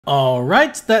Alright,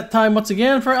 it's that time once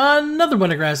again for another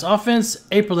Wintergrasp offense,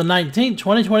 April the 19th,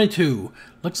 2022.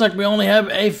 Looks like we only have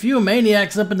a few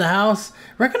maniacs up in the house.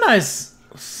 Recognize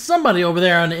somebody over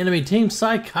there on the enemy team,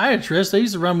 Psychiatrist. I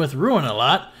used to run with Ruin a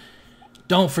lot.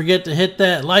 Don't forget to hit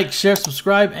that like, share,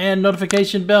 subscribe, and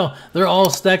notification bell. They're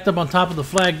all stacked up on top of the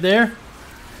flag there.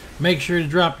 Make sure to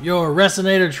drop your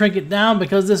Resonator trinket down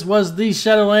because this was the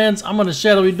Shadowlands. I'm going to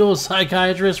Shadowy Duel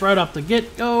Psychiatrist right off the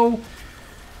get-go.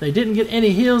 They didn't get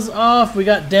any heals off. We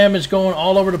got damage going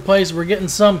all over the place. We're getting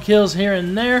some kills here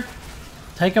and there.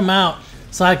 Take them out.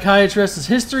 Psychiatrist's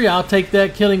history. I'll take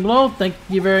that killing blow. Thank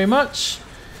you very much.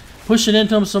 Push it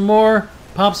into him some more.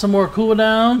 Pop some more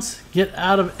cooldowns. Get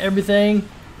out of everything.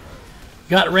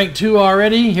 Got rank 2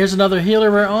 already. Here's another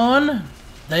healer we're on.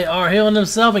 They are healing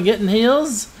themselves and getting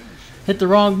heals. Hit the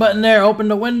wrong button there. Open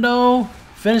the window.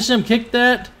 Finish him. Kick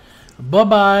that.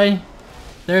 Bye-bye.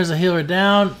 There's a healer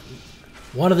down.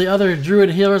 One of the other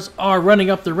druid healers are running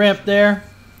up the ramp there.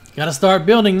 Gotta start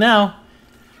building now.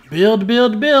 Build,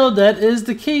 build, build. That is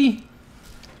the key.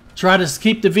 Try to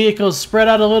keep the vehicles spread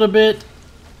out a little bit.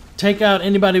 Take out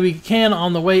anybody we can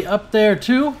on the way up there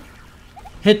too.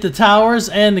 Hit the towers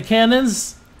and the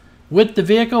cannons with the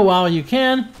vehicle while you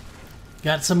can.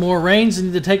 Got some more range. I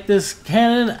need to take this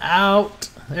cannon out.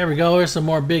 There we go. There's some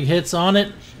more big hits on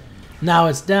it. Now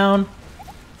it's down.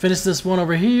 Finish this one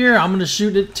over here. I'm going to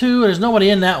shoot it too. There's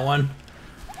nobody in that one.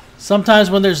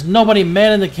 Sometimes when there's nobody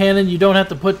manning the cannon, you don't have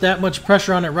to put that much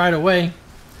pressure on it right away.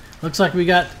 Looks like we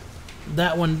got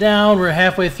that one down. We're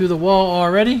halfway through the wall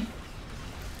already.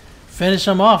 Finish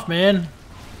them off, man.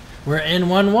 We're in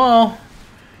one wall.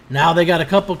 Now they got a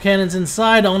couple cannons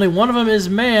inside. Only one of them is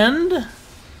manned.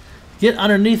 Get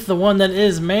underneath the one that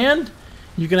is manned.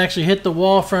 You can actually hit the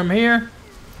wall from here.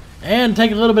 And take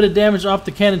a little bit of damage off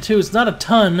the cannon too. It's not a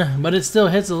ton, but it still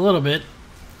hits a little bit.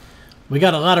 We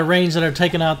got a lot of range that are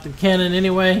taking out the cannon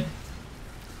anyway.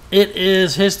 It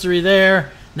is history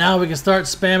there. Now we can start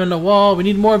spamming the wall. We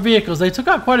need more vehicles. They took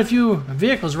out quite a few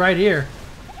vehicles right here.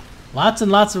 Lots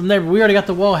and lots of them there. We already got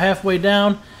the wall halfway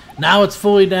down. Now it's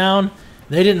fully down.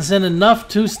 They didn't send enough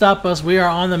to stop us. We are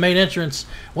on the main entrance.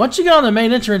 Once you get on the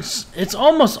main entrance, it's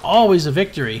almost always a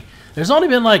victory. There's only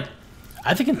been like,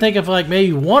 I can think of like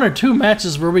maybe 1 or 2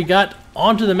 matches where we got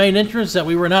onto the main entrance that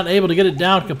we were not able to get it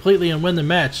down completely and win the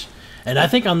match. And I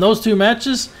think on those 2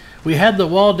 matches, we had the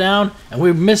wall down and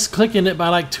we missed clicking it by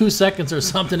like 2 seconds or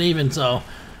something even. So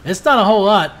it's not a whole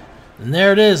lot. And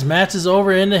there it is. Match is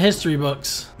over in the history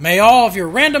books. May all of your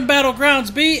random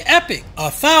battlegrounds be epic.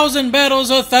 1,000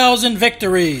 battles, 1,000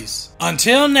 victories.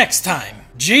 Until next time,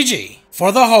 GG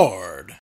for the Horde.